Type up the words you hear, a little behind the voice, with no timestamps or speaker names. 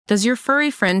Does your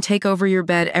furry friend take over your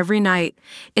bed every night?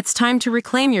 It's time to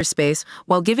reclaim your space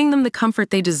while giving them the comfort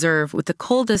they deserve with the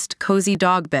coldest, cozy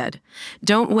dog bed.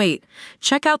 Don't wait.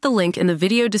 Check out the link in the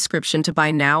video description to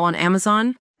buy now on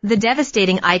Amazon. The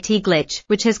devastating IT glitch,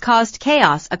 which has caused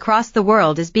chaos across the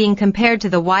world, is being compared to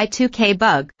the Y2K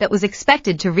bug that was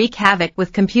expected to wreak havoc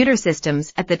with computer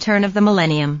systems at the turn of the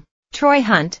millennium. Troy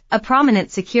Hunt, a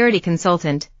prominent security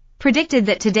consultant, predicted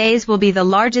that today's will be the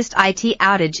largest IT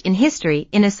outage in history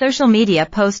in a social media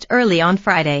post early on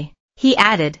Friday. He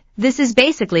added, "This is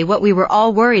basically what we were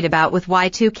all worried about with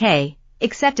Y2K,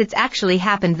 except it's actually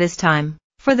happened this time."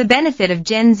 For the benefit of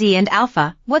Gen Z and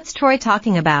Alpha, what's Troy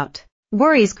talking about?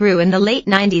 Worries grew in the late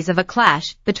 90s of a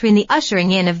clash between the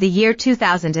ushering in of the year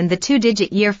 2000 and the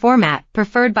two-digit year format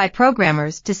preferred by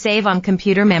programmers to save on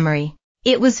computer memory.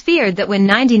 It was feared that when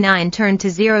 99 turned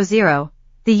to 00,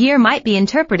 the year might be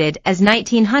interpreted as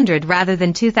 1900 rather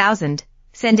than 2000,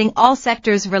 sending all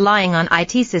sectors relying on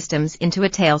IT systems into a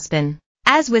tailspin.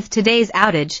 As with today's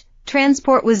outage,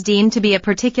 transport was deemed to be a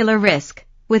particular risk,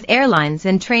 with airlines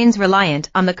and trains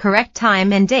reliant on the correct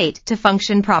time and date to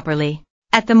function properly.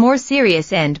 At the more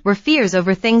serious end were fears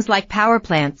over things like power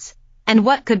plants, and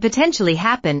what could potentially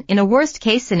happen in a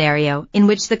worst-case scenario in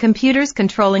which the computers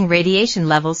controlling radiation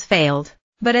levels failed.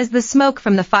 But as the smoke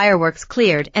from the fireworks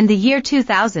cleared and the year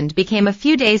 2000 became a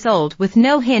few days old with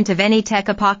no hint of any tech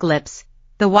apocalypse,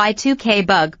 the Y2K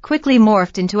bug quickly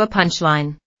morphed into a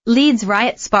punchline. Leeds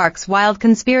riot sparks wild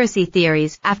conspiracy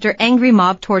theories after angry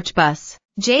mob torch bus.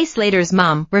 Jay Slater's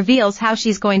mom reveals how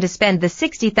she's going to spend the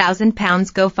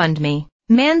 £60,000 GoFundMe.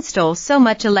 Man stole so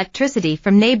much electricity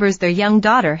from neighbors their young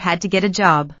daughter had to get a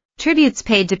job. Tributes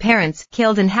paid to parents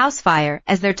killed in house fire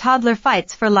as their toddler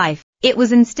fights for life. It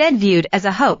was instead viewed as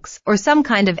a hoax or some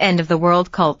kind of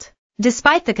end-of-the-world cult.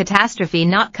 Despite the catastrophe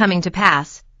not coming to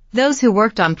pass, those who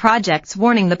worked on projects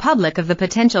warning the public of the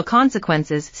potential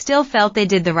consequences still felt they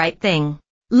did the right thing.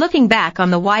 Looking back on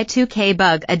the Y2K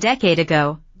bug a decade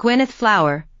ago, Gwyneth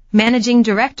Flower, managing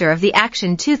director of the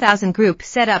Action 2000 group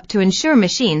set up to ensure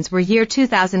machines were year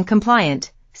 2000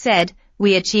 compliant, said,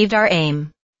 "We achieved our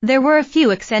aim." There were a few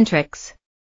eccentrics.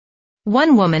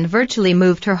 One woman virtually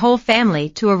moved her whole family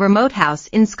to a remote house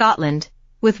in Scotland,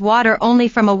 with water only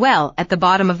from a well at the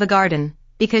bottom of the garden,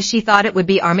 because she thought it would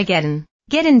be Armageddon.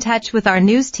 Get in touch with our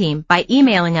news team by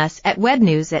emailing us at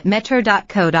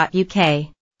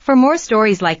webnews@metro.co.uk. For more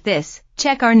stories like this,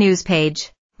 check our news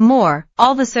page. More,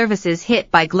 all the services hit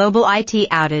by global IT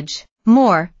outage.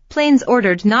 More, planes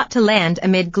ordered not to land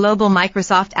amid global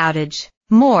Microsoft outage.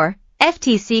 More,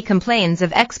 FTC complains of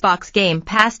Xbox Game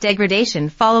Pass degradation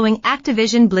following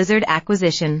Activision Blizzard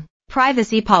acquisition.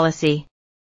 Privacy policy.